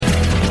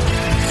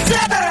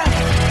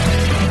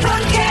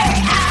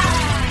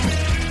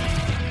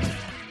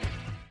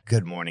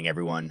Good morning,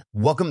 everyone.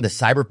 Welcome to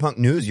Cyberpunk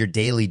News, your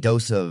daily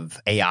dose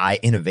of AI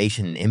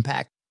innovation and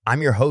impact.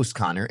 I'm your host,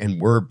 Connor, and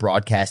we're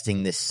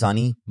broadcasting this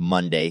sunny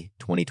Monday,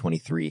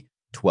 2023,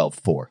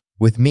 12/4.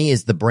 With me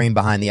is the brain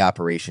behind the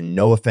operation.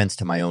 No offense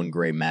to my own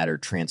gray matter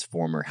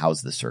transformer.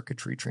 How's the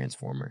circuitry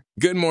transformer?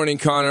 Good morning,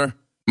 Connor.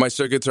 My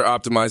circuits are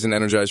optimized and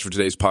energized for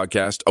today's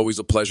podcast. Always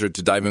a pleasure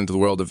to dive into the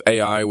world of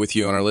AI with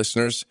you and our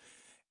listeners.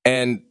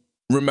 And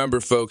remember,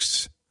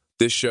 folks,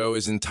 this show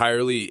is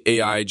entirely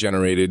AI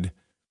generated.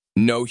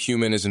 No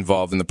human is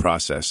involved in the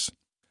process.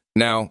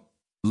 Now,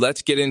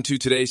 let's get into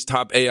today's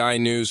top AI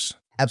news.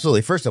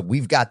 Absolutely. First up,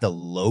 we've got the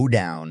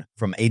lowdown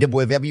from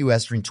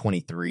AWS Stream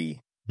 23.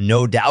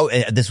 No doubt,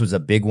 this was a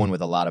big one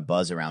with a lot of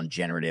buzz around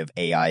generative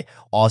AI.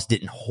 Oz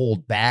didn't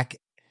hold back,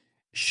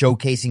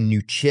 showcasing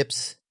new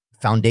chips,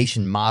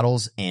 foundation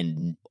models,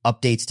 and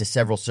updates to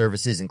several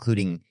services,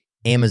 including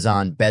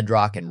Amazon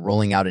Bedrock and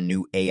rolling out a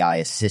new AI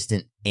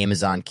assistant,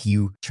 Amazon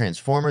Q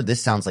Transformer.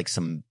 This sounds like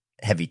some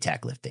heavy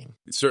tech lifting.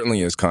 It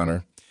certainly is,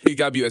 Connor. He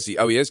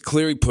has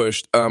clearly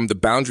pushed the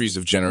boundaries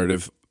of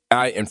generative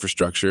AI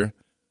infrastructure.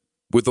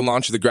 With the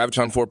launch of the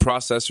Graviton 4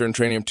 processor and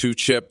Trainium 2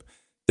 chip,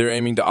 they're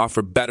aiming to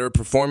offer better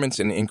performance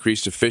and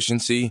increased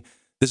efficiency.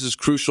 This is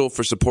crucial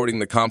for supporting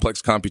the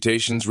complex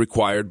computations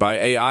required by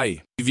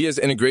AI. NVIDIA's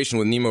integration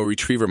with NeMo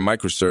Retriever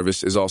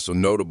microservice is also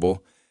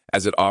notable,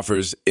 as it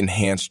offers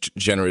enhanced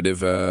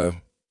generative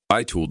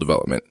AI tool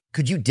development.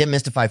 Could you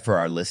demystify for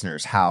our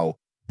listeners how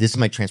this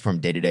might transform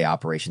day-to-day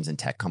operations in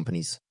tech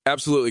companies?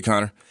 Absolutely,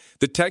 Connor.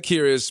 The tech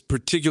here is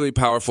particularly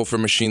powerful for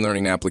machine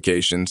learning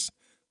applications.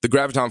 The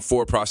Graviton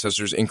 4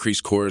 processors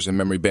increase cores and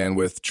memory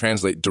bandwidth,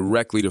 translate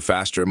directly to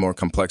faster and more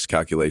complex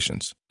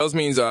calculations. This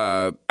means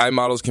AI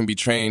models can be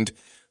trained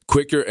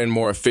quicker and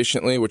more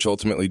efficiently, which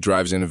ultimately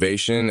drives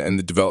innovation and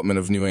the development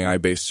of new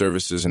AI-based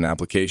services and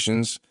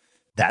applications.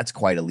 That's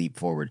quite a leap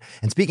forward.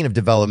 And speaking of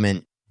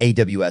development,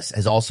 AWS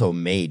has also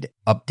made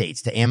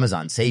updates to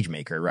Amazon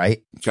SageMaker,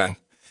 right? Okay.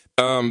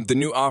 The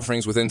new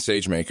offerings within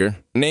SageMaker,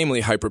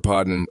 namely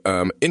Hyperpod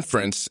and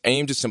Inference,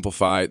 aim to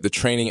simplify the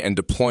training and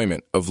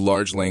deployment of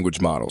large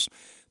language models.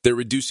 They're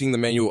reducing the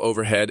manual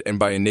overhead, and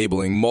by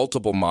enabling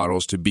multiple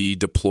models to be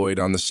deployed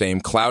on the same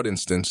cloud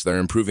instance, they're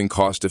improving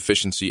cost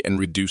efficiency and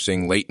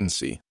reducing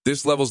latency.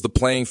 This levels the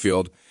playing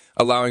field,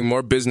 allowing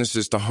more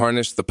businesses to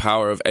harness the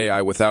power of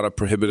AI without a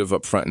prohibitive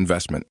upfront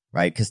investment.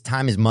 Right, because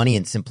time is money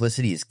and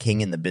simplicity is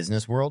king in the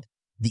business world.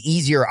 The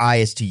easier AI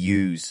is to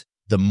use,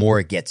 the more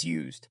it gets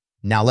used.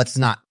 Now, let's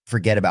not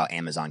forget about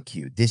Amazon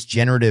Q. This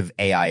generative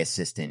AI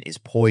assistant is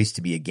poised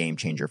to be a game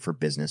changer for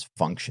business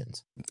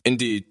functions.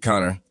 Indeed,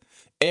 Connor.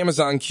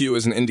 Amazon Q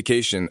is an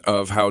indication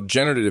of how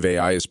generative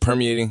AI is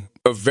permeating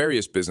of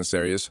various business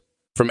areas.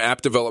 From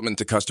app development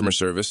to customer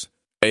service,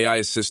 AI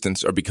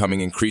assistants are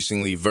becoming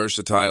increasingly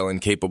versatile and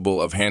capable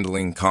of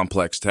handling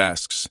complex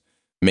tasks,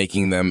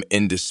 making them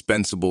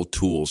indispensable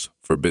tools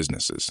for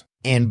businesses.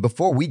 And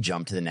before we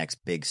jump to the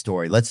next big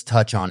story, let's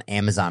touch on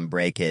Amazon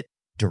Break It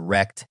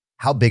Direct.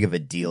 How big of a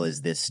deal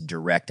is this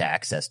direct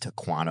access to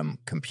quantum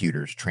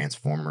computers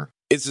transformer?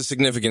 It's a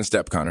significant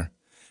step, Connor.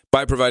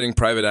 By providing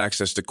private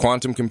access to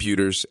quantum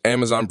computers,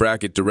 Amazon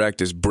Bracket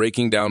Direct is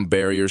breaking down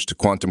barriers to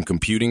quantum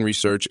computing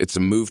research. It's a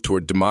move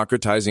toward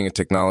democratizing a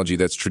technology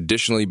that's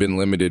traditionally been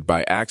limited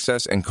by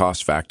access and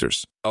cost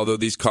factors. Although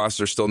these costs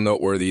are still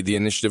noteworthy, the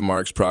initiative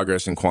marks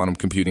progress in quantum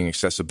computing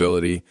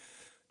accessibility.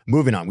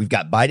 Moving on, we've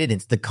got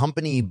ByteDance, the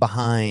company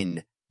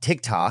behind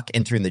TikTok,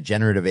 entering the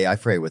generative AI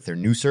fray with their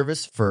new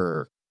service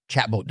for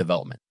chatbot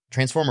development.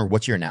 Transformer,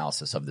 what's your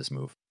analysis of this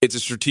move? It's a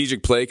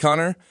strategic play,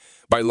 Connor.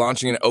 By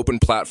launching an open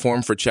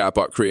platform for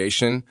chatbot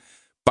creation,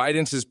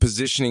 ByteDance is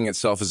positioning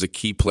itself as a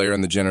key player in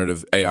the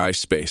generative AI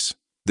space.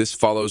 This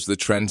follows the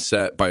trend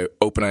set by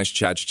OpenAI's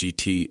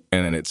ChatGPT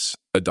and its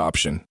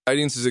adoption.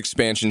 ByteDance's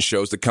expansion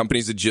shows the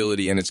company's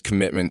agility and its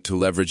commitment to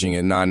leveraging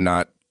it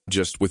not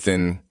just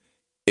within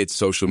its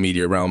social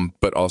media realm,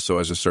 but also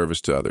as a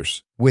service to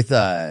others. With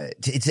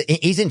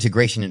its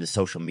integration into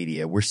social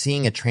media, we're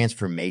seeing a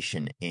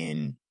transformation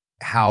in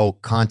how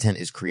content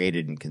is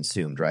created and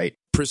consumed, right?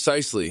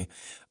 Precisely.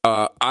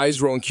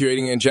 AI's role in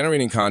curating and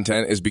generating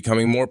content is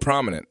becoming more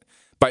prominent.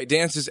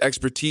 ByteDance's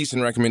expertise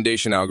in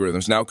recommendation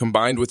algorithms, now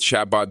combined with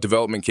chatbot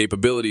development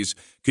capabilities,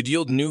 could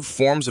yield new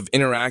forms of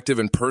interactive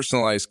and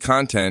personalized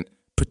content,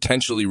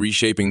 potentially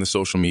reshaping the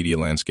social media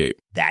landscape.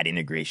 That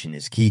integration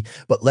is key.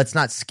 But let's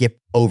not skip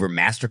over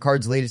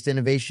MasterCard's latest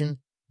innovation,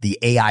 the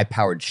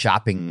AI-powered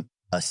shopping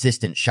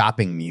assistant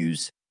Shopping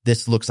Muse.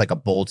 This looks like a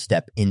bold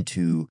step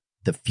into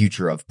the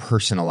future of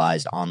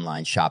personalized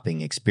online shopping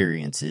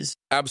experiences.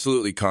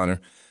 Absolutely, Connor.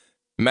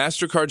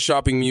 MasterCard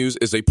Shopping Muse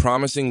is a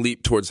promising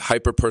leap towards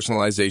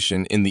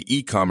hyper-personalization in the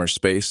e-commerce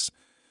space.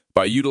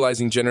 By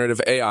utilizing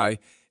generative AI,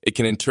 it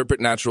can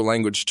interpret natural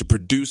language to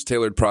produce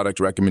tailored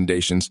product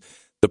recommendations.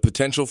 The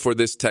potential for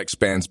this tech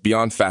spans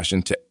beyond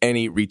fashion to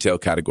any retail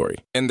category.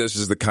 And this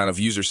is the kind of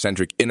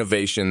user-centric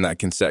innovation that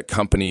can set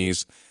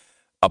companies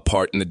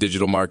apart in the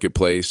digital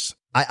marketplace.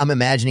 I'm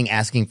imagining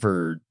asking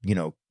for,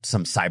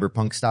 some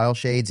Cyberpunk style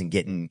shades and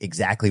getting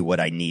exactly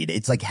what I need.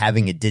 It's like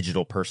having a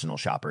digital personal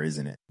shopper,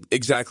 isn't it?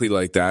 Exactly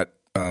like that.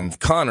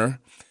 Connor,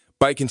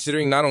 by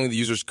considering not only the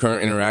user's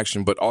current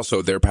interaction, but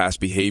also their past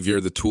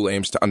behavior, the tool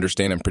aims to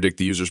understand and predict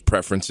the user's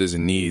preferences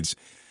and needs.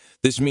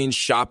 This means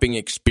shopping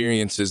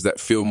experiences that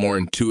feel more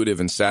intuitive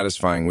and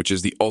satisfying, which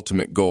is the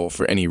ultimate goal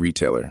for any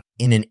retailer.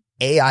 In an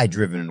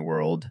AI-driven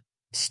world,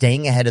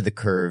 staying ahead of the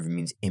curve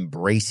means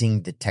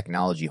embracing the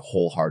technology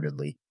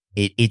wholeheartedly.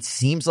 It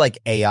seems like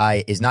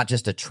AI is not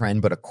just a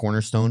trend, but a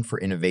cornerstone for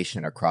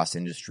innovation across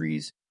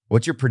industries.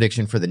 What's your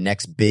prediction for the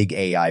next big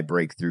AI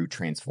breakthrough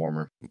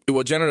transformer?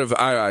 Well, generative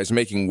AI is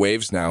making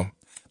waves now.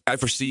 I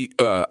foresee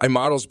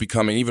models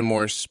becoming even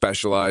more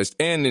specialized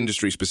and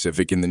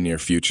industry-specific in the near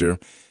future.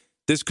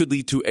 This could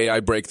lead to AI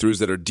breakthroughs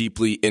that are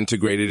deeply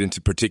integrated into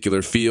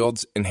particular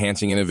fields,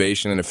 enhancing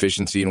innovation and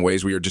efficiency in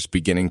ways we are just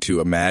beginning to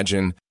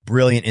imagine.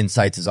 Brilliant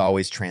insights as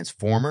always,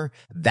 Transformer.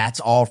 That's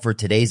all for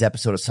today's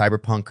episode of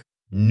Cyberpunk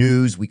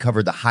News. We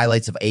covered the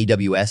highlights of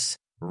AWS,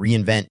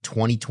 reInvent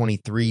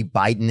 2023,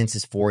 Biden and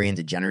his foray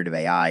into generative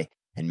AI,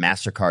 and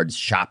MasterCard's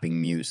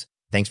shopping muse.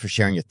 Thanks for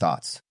sharing your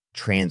thoughts.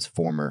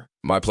 Transformer.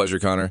 My pleasure,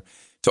 Connor.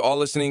 To all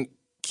listening,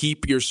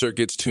 keep your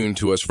circuits tuned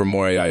to us for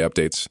more AI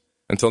updates.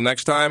 Until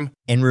next time.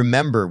 And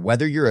remember,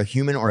 whether you're a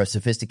human or a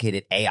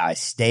sophisticated AI,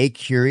 stay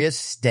curious,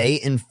 stay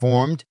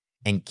informed,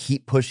 and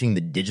keep pushing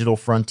the digital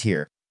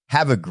frontier.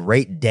 Have a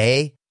great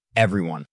day, everyone.